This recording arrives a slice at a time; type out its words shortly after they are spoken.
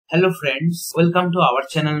Hello friends, welcome to our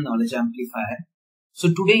channel Knowledge Amplifier. So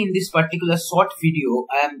today in this particular short video,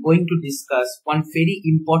 I am going to discuss one very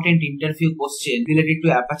important interview question related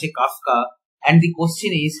to Apache Kafka, and the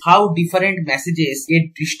question is how different messages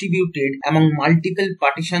get distributed among multiple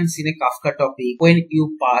partitions in a Kafka topic when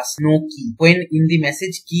you pass no key, when in the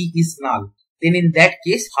message key is null. Then in that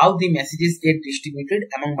case, how the messages get distributed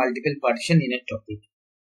among multiple partitions in a topic.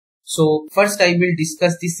 So first I will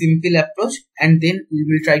discuss the simple approach, and then we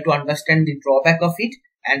will try to understand the drawback of it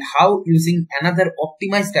and how using another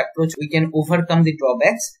optimized approach we can overcome the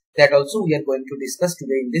drawbacks. That also we are going to discuss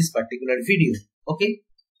today in this particular video. Okay.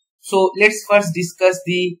 So let's first discuss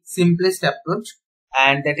the simplest approach,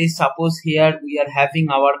 and that is, suppose here we are having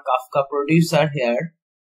our Kafka producer here.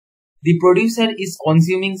 The producer is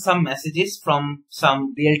consuming some messages from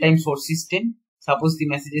some real-time source system. Suppose the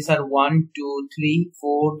messages are 1, 2, 3,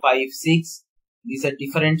 4, 5, 6. These are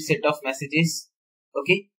different set of messages.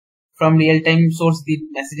 Okay. From real-time source, the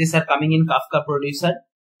messages are coming in Kafka producer.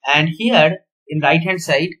 And here in right hand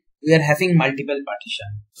side, we are having multiple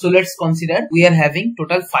partition. So let's consider we are having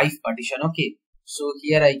total 5 partition. Okay. So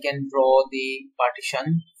here I can draw the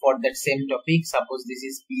partition for that same topic. Suppose this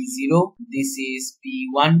is P0, this is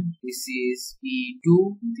P1, this is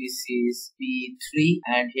P2, this is P3,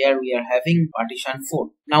 and here we are having partition 4.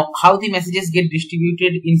 Now how the messages get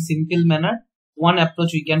distributed in simple manner? One approach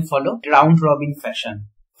we can follow, round robin fashion.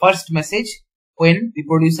 First message, when the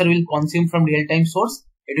producer will consume from real-time source,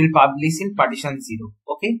 it will publish in partition 0.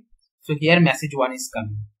 Okay. So here message 1 is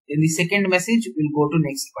coming. Then the second message will go to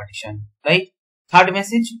next partition, right? Third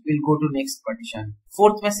message will go to next partition.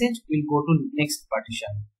 Fourth message will go to next partition.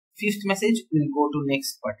 Fifth message will go to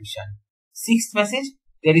next partition. Sixth message,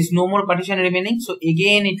 there is no more partition remaining. So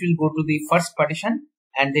again it will go to the first partition,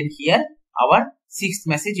 and then here our sixth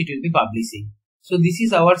message it will be publishing. So this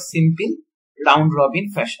is our simple round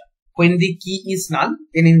robin fashion. When the key is null,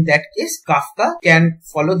 then in that case Kafka can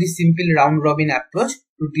follow the simple round robin approach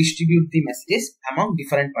to distribute the messages among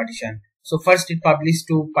different partitions. So first it published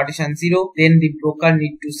to partition 0, then the broker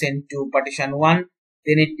need to send to partition 1,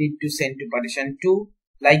 then it need to send to partition 2.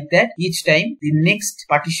 Like that, each time the next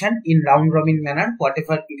partition in round robin manner,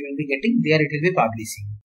 whatever it will be getting, there it will be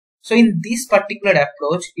publishing. So in this particular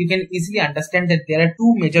approach, you can easily understand that there are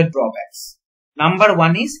two major drawbacks. Number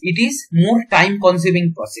one is, it is more time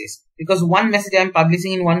consuming process, because one message I am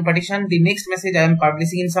publishing in one partition, the next message I am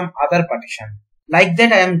publishing in some other partition. Like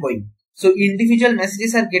that I am going. So individual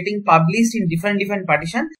messages are getting published in different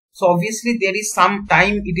partition. So obviously there is some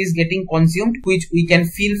time it is getting consumed, which we can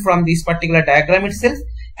feel from this particular diagram itself.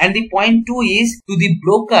 And the point 2 is, to the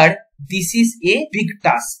broker, this is a big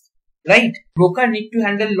task, right? Broker need to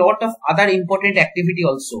handle lot of other important activity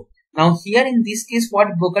also. Now here in this case,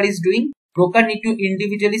 what broker is doing? Broker need to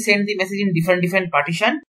individually send the message in different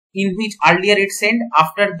partition, in which earlier it sent,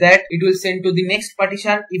 after that it will send to the next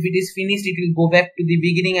partition. If it is finished, it will go back to the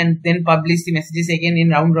beginning and then publish the messages again in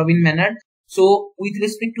round robin manner. So with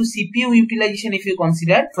respect to CPU utilization, if you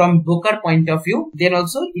consider from broker point of view, then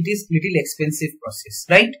also it is little expensive process,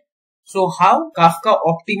 right? So how Kafka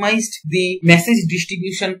optimized the message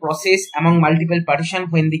distribution process among multiple partition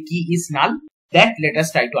when the key is null, that let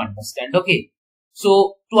us try to understand. Okay.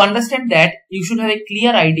 So to understand that, you should have a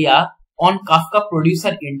clear idea on Kafka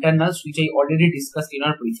producer internals, which I already discussed in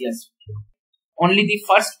our previous video. Only the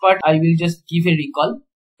first part I will just give a recall,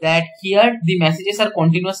 that here the messages are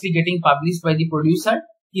continuously getting published by the producer.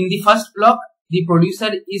 In the first block, the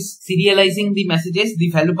producer is serializing the messages,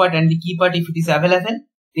 the value part and the key part if it is available.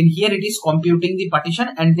 Then here it is computing the partition,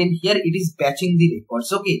 and then here it is batching the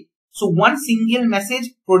records. Okay. So one single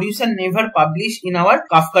message producer never publish in our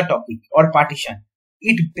Kafka topic or partition.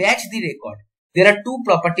 It batch the record. There are two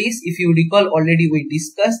properties, if you recall already we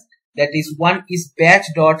discussed, that is, one is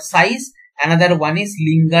batch.size, another one is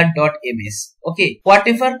linger.ms. Okay,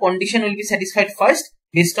 whatever condition will be satisfied first,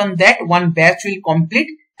 based on that one batch will complete,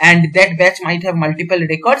 and that batch might have multiple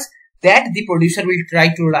records that the producer will try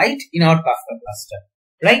to write in our Kafka cluster,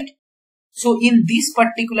 right? So in this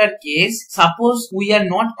particular case, suppose we are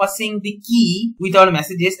not passing the key with our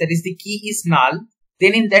messages, that is, the key is null.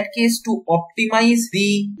 Then in that case, to optimize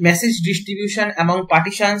the message distribution among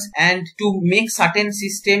partitions and to make certain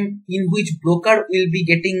system in which broker will be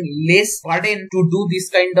getting less burden to do this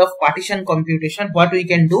kind of partition computation, what we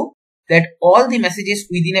can do, that all the messages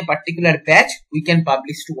within a particular batch we can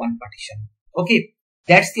publish to one partition. Okay,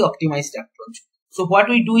 that's the optimized approach. So what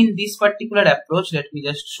we do in this particular approach, let me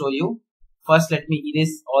just show you. First, let me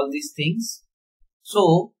erase all these things.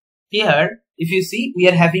 So here, if you see, we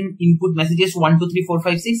are having input messages 1, 2, 3, 4,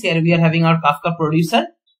 5, 6. Here we are having our Kafka producer.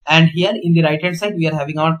 And here in the right hand side, we are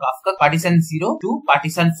having our Kafka partition 0 to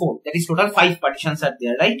partition 4. That is total 5 partitions are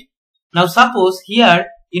there, right? Now suppose here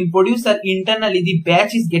in producer internally the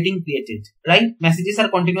batch is getting created, right? Messages are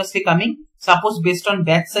continuously coming. Suppose based on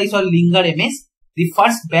batch size or linger ms, the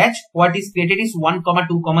first batch what is created is 1,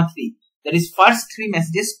 2, 3. That is first 3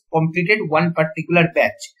 messages completed one particular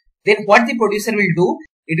batch. Then what the producer will do,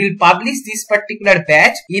 it will publish this particular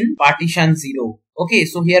batch in partition 0. Okay,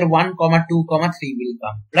 so here 1, 2, 3 will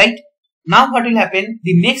come, right? Now what will happen,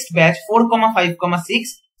 the next batch 4, 5,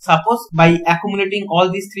 6, suppose by accumulating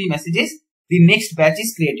all these 3 messages, the next batch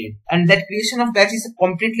is created. And that creation of batch is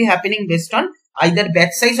completely happening based on either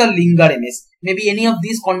batch size or linger ms. Maybe any of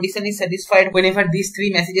these condition is satisfied whenever these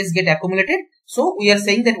 3 messages get accumulated. So we are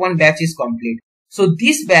saying that one batch is complete. So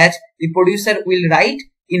this batch the producer will write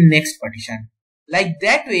in next partition. Like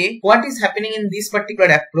that way, what is happening in this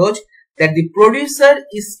particular approach, that the producer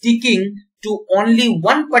is sticking to only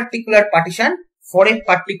one particular partition for a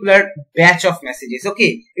particular batch of messages.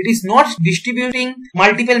 Okay, it is not distributing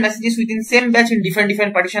multiple messages within same batch in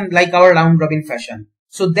different partition like our round robin fashion.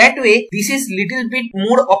 So that way, this is little bit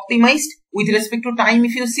more optimized with respect to time.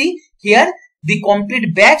 If you see here, the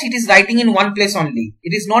complete batch it is writing in one place only.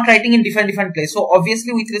 It is not writing in different place. So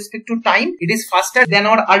obviously with respect to time, it is faster than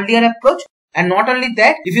our earlier approach. And not only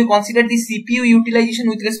that, if you consider the CPU utilization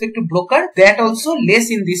with respect to broker, that also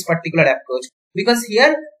less in this particular approach. Because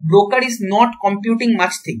here, broker is not computing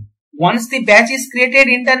much thing. Once the batch is created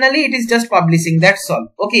internally, it is just publishing, that's all.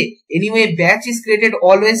 Okay, anyway, batch is created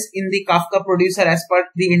always in the Kafka producer as per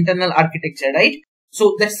the internal architecture, right?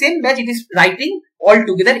 So that same batch it is writing all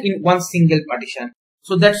together in one single partition.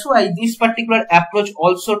 So that's why this particular approach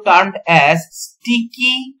also termed as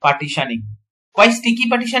sticky partitioning. Why sticky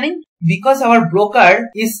partitioning? Because our broker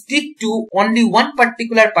is stick to only one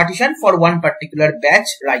particular partition for one particular batch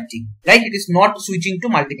writing, right? It is not switching to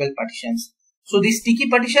multiple partitions. So this sticky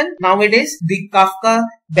partition, nowadays the Kafka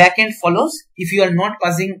backend follows if you are not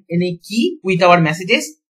passing any key with our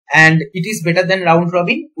messages, and it is better than round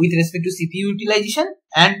robin with respect to CPU utilization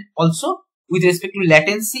and also with respect to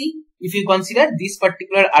latency. If you consider this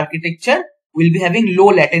particular architecture will be having low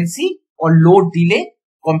latency or low delay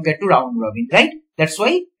compared to round robin, right? That's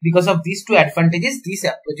why because of these two advantages, these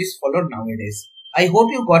approaches followed nowadays. I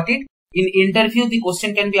hope you got it. In interview, the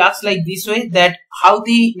question can be asked like this way, that how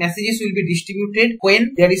the messages will be distributed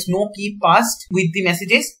when there is no key passed with the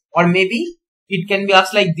messages, or maybe it can be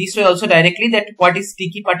asked like this way also directly, that what is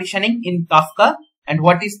sticky partitioning in Kafka and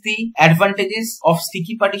what is the advantages of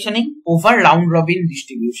sticky partitioning over round robin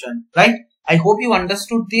distribution, right? I hope you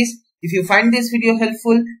understood this. If you find this video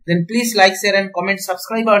helpful, then please like, share and comment,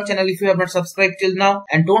 subscribe our channel if you have not subscribed till now,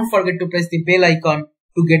 and don't forget to press the bell icon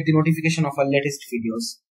to get the notification of our latest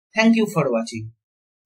videos. Thank you for watching.